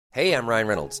Hey, I'm Ryan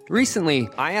Reynolds. Recently,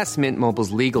 I asked Mint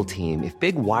Mobile's legal team if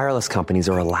big wireless companies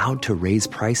are allowed to raise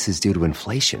prices due to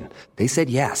inflation. They said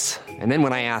yes. And then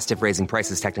when I asked if raising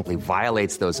prices technically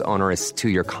violates those onerous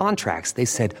two-year contracts, they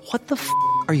said, "What the f***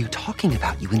 are you talking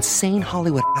about, you insane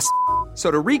Hollywood ass?" So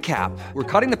to recap, we're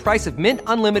cutting the price of Mint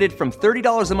Unlimited from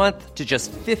 $30 a month to just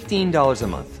 $15 a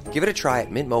month. Give it a try at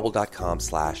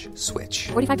mintmobile.com/switch.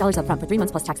 $45 up front for 3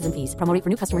 months plus taxes and fees. Promo rate for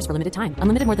new customers for limited time.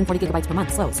 Unlimited more than 40 gigabytes per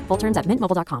month. Slows full terms at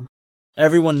mintmobile.com.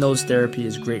 Everyone knows therapy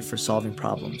is great for solving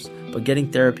problems, but getting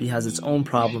therapy has its own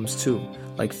problems too,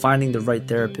 like finding the right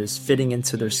therapist, fitting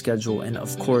into their schedule, and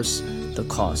of course, the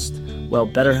cost. Well,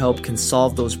 BetterHelp can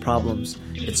solve those problems.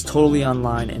 It's totally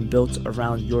online and built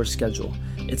around your schedule.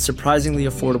 It's surprisingly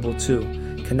affordable too.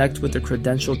 Connect with a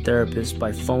credentialed therapist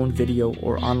by phone, video,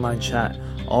 or online chat,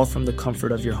 all from the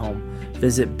comfort of your home.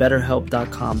 Visit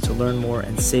BetterHelp.com to learn more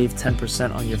and save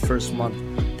 10% on your first month.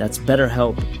 That's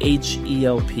BetterHelp,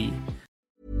 H-E-L-P.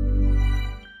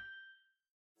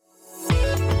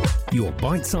 Your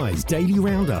bite-sized daily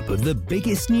roundup of the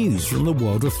biggest news from the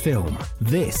world of film.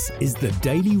 This is The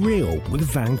Daily Reel with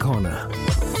Van Connor.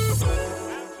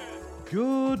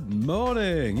 Good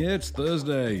morning, it's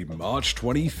Thursday, March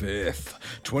 25th,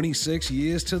 26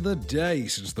 years to the day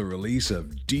since the release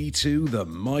of D2 The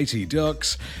Mighty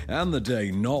Ducks, and the day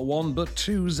not one but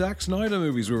two Zack Snyder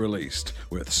movies were released,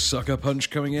 with Sucker Punch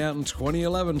coming out in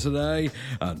 2011 today,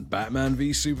 and Batman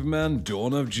v Superman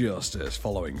Dawn of Justice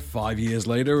following 5 years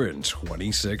later in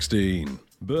 2016.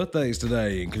 Birthdays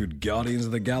today include Guardians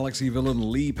of the Galaxy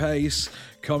villain Lee Pace,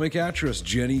 comic actress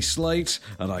Jenny Slate,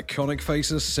 and iconic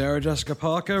faces Sarah Jessica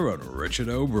Parker and Richard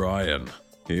O'Brien.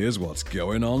 Here's what's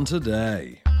going on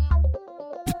today.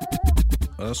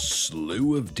 A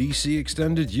slew of DC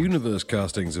Extended Universe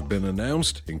castings have been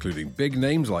announced, including big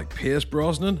names like Pierce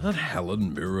Brosnan and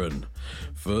Helen Mirren.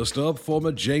 First up,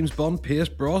 former James Bond Pierce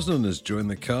Brosnan has joined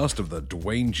the cast of the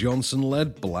Dwayne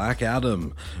Johnson-led Black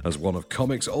Adam as one of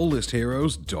comics' oldest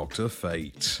heroes, Dr.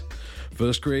 Fate.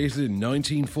 First created in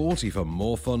 1940 for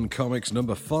More Fun Comics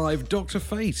number 5, Dr.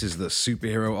 Fate is the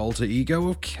superhero alter ego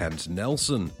of Kent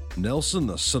Nelson. Nelson,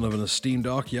 the son of an esteemed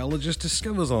archaeologist,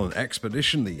 discovers on an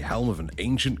expedition the helm of an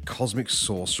ancient cosmic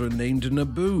sorcerer named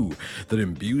Naboo that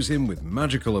imbues him with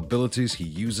magical abilities he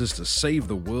uses to save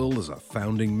the world as a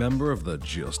founding member of the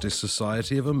Justice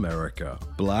Society of America.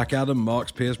 Black Adam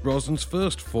marks Pierce Brosnan's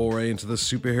first foray into the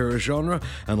superhero genre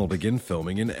and will begin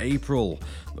filming in April.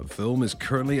 The film is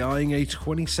currently eyeing a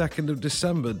 22nd of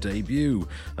December debut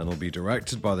and will be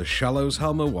directed by the Shallow's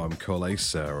Helmer Wamkole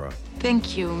Sarah.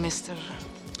 Thank you, Mr.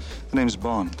 The name's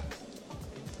Bond.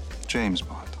 James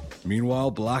Bond.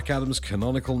 Meanwhile, Black Adam's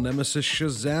canonical nemesis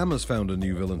Shazam has found a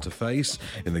new villain to face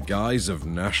in the guise of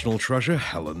national treasure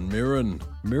Helen Mirren.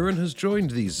 Mirren has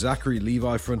joined the Zachary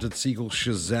Levi-fronted sequel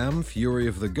Shazam! Fury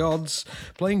of the Gods,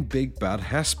 playing Big Bad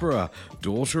Hespera,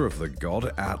 daughter of the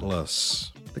god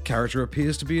Atlas. The character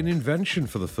appears to be an invention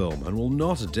for the film and will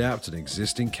not adapt an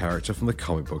existing character from the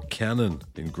comic book canon.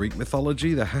 In Greek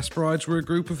mythology, the Hesperides were a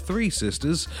group of 3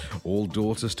 sisters, all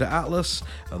daughters to Atlas,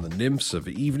 and the nymphs of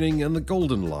evening and the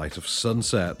golden light of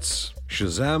sunsets.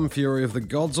 Shazam! Fury of the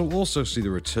Gods will also see the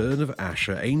return of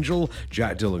Asher Angel,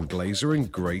 Jack Dylan Glazer, and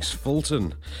Grace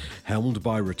Fulton. Helmed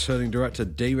by returning director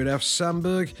David F.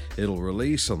 Sandberg, it'll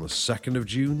release on the 2nd of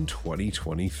June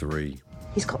 2023.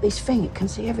 He's got this thing, it can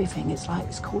see everything. It's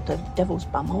called the Devil's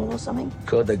Bumhole or something.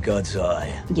 Called the God's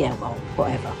Eye. Yeah, well,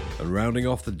 whatever. And rounding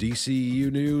off the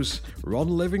DCEU news, Ron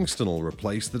Livingston will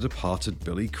replace the departed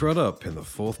Billy Crudup in the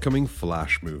forthcoming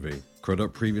Flash movie.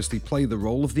 Crudup previously played the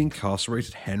role of the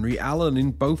incarcerated Henry Allen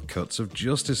in both cuts of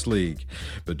Justice League,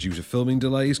 but due to filming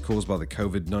delays caused by the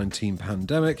COVID-19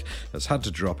 pandemic, has had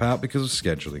to drop out because of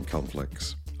scheduling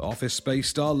conflicts. Office Space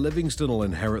star Livingston will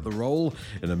inherit the role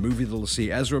in a movie that'll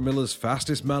see Ezra Miller's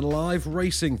fastest man alive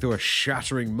racing through a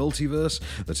shattering multiverse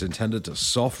that's intended to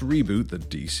soft reboot the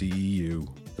DCEU.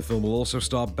 The film will also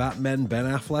star Batman Ben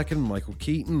Affleck and Michael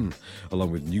Keaton,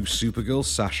 along with new Supergirl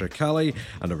Sasha Calle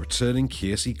and a returning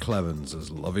Kiersey Clemens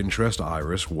as love interest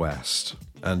Iris West.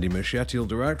 Andy Muschietti will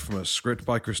direct from a script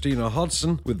by Christina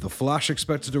Hodson, with The Flash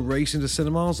expected to race into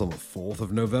cinemas on the 4th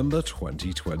of November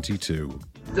 2022.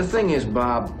 The thing is,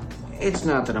 Bob, it's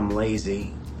not that I'm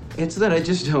lazy. It's that I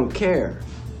just don't care.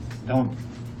 Don't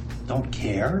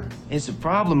care? It's a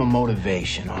problem of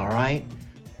motivation, all right?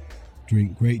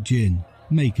 Drink great gin.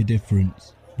 Make a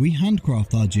difference. We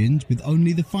handcraft our gins with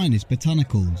only the finest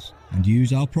botanicals and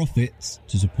use our profits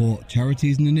to support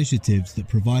charities and initiatives that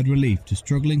provide relief to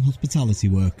struggling hospitality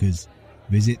workers.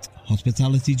 Visit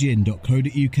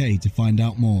hospitalitygin.co.uk to find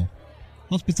out more.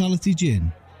 Hospitality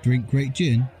Gin. Drink great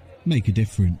gin. Make a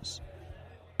difference.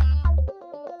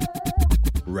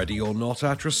 Ready or Not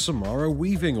actress Samara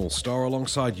Weaving will star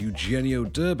alongside Eugenio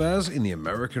Derbez in the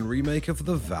American remake of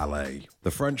The Valet.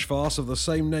 The French farce of the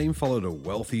same name followed a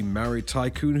wealthy married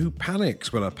tycoon who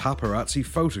panics when a paparazzi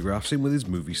photographs him with his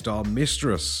movie star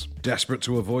mistress. Desperate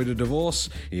to avoid a divorce,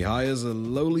 he hires a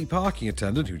lowly parking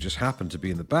attendant who just happened to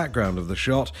be in the background of the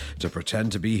shot to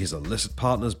pretend to be his illicit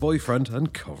partner's boyfriend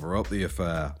and cover up the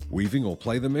affair. Weaving will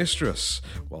play the mistress,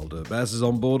 while Derbez is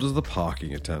on board as the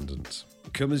parking attendant.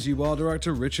 Come As You Are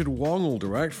director Richard Wong will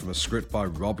direct from a script by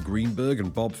Rob Greenberg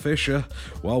and Bob Fisher,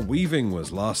 while Weaving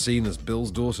was last seen as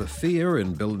Bill's daughter Thea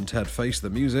in Bill and Ted Face the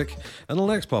Music, and will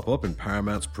next pop up in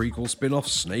Paramount's prequel spin-off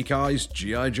Snake Eyes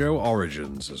G.I. Joe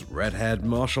Origins as red-haired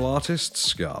martial artist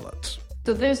Scarlet.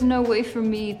 So there's no way for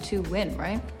me to win,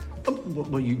 right?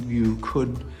 Well, you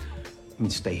could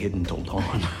stay hidden till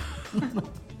dawn.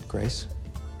 Grace,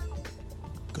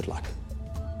 good luck.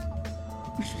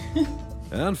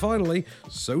 And finally,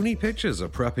 Sony Pictures are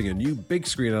prepping a new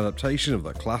big-screen adaptation of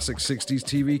the classic 60s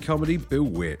TV comedy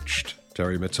Bewitched.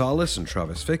 Terry Matalis and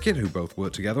Travis Fickett, who both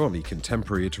worked together on the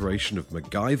contemporary iteration of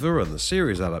MacGyver and the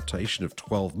series adaptation of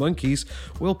 12 Monkeys,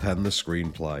 will pen the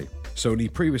screenplay.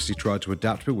 Sony previously tried to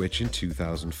adapt Bewitched in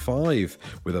 2005,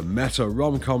 with a meta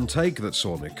rom-com take that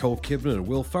saw Nicole Kidman and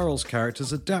Will Ferrell's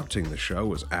characters adapting the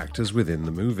show as actors within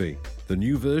the movie. The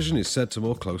new version is said to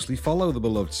more closely follow the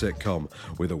beloved sitcom,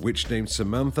 with a witch named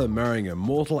Samantha marrying a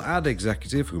mortal ad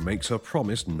executive who makes her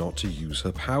promise not to use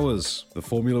her powers. The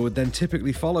formula would then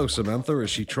typically follow Samantha as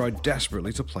she tried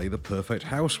desperately to play the perfect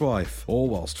housewife, all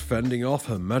whilst fending off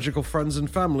her magical friends and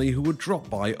family who would drop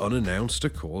by unannounced to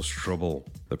cause trouble.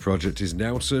 The project is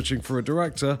now searching for a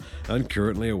director and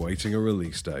currently awaiting a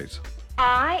release date.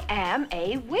 I am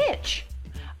a witch.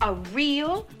 A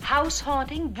real,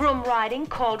 house-haunting, broom-riding,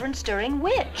 cauldron-stirring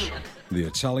witch. The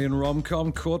Italian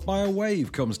rom-com Caught by a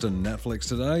Wave comes to Netflix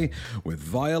today, with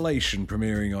Violation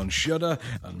premiering on Shudder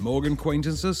and Morgan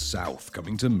Quaintance's South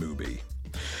coming to Mubi.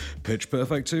 Pitch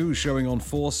Perfect 2 is showing on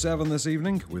 4/7 this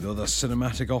evening, with other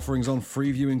cinematic offerings on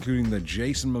Freeview including the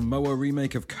Jason Momoa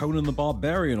remake of Conan the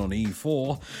Barbarian on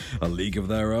E4, A League of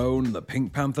Their Own, The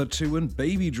Pink Panther 2 and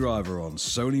Baby Driver on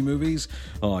Sony Movies.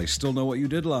 I Still Know What You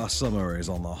Did Last Summer is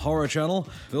on the Horror Channel.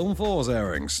 Film 4's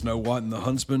airing Snow White and the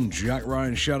Huntsman, Jack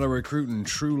Ryan Shadow Recruit and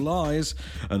True Lies,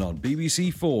 and on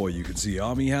BBC 4 you can see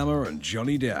Armie Hammer and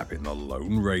Johnny Depp in The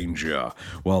Lone Ranger,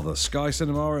 while the Sky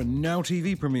Cinema and Now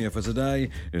TV premiere for today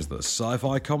is the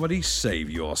sci-fi comedy Save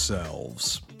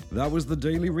Yourselves. That was the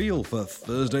Daily Reel for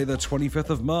Thursday the 25th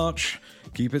of March.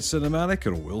 Keep it cinematic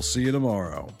and we'll see you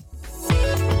tomorrow.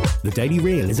 The Daily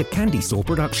Reel is a Candy Store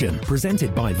production,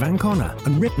 presented by Van Connor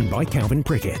and written by Calvin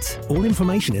Prickett. All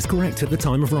information is correct at the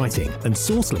time of writing, and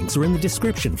source links are in the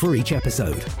description for each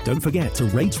episode. Don't forget to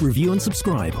rate, review, and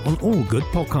subscribe on all good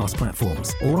podcast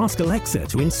platforms, or ask Alexa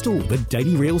to install the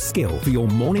Daily Reel skill for your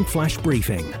morning flash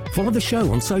briefing. Follow the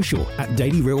show on social at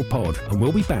Daily Reel Pod, and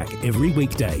we'll be back every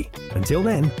weekday. Until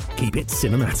then, keep it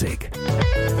cinematic.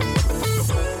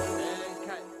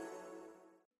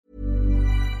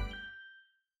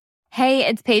 Hey,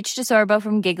 it's Paige DeSorbo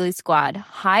from Giggly Squad.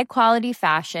 High quality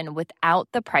fashion without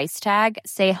the price tag.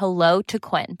 Say hello to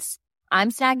Quince. I'm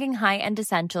snagging high-end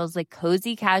essentials like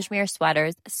cozy cashmere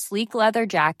sweaters, sleek leather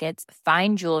jackets,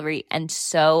 fine jewelry, and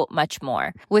so much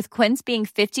more. With Quince being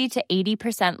 50 to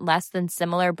 80% less than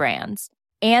similar brands.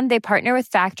 And they partner with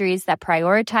factories that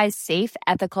prioritize safe,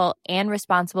 ethical, and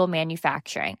responsible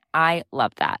manufacturing. I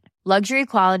love that. Luxury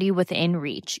quality within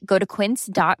reach. Go to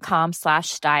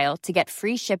quince.com/style to get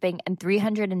free shipping and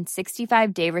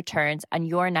 365-day returns on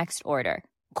your next order.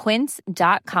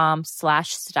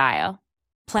 Quince.com/style.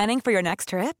 Planning for your next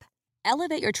trip?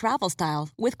 Elevate your travel style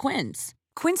with Quince.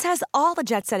 Quince has all the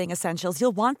jet-setting essentials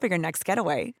you'll want for your next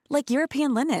getaway, like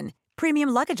European linen, premium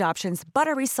luggage options,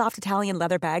 buttery soft Italian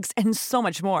leather bags, and so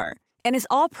much more. And is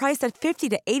all priced at 50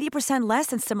 to 80% less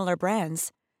than similar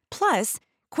brands. Plus,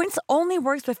 Quince only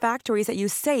works with factories that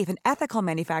use safe and ethical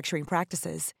manufacturing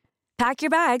practices. Pack your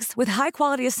bags with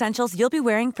high-quality essentials you'll be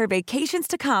wearing for vacations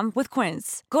to come with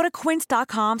Quince. Go to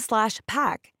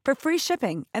quince.com/pack for free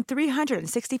shipping and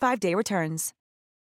 365-day returns.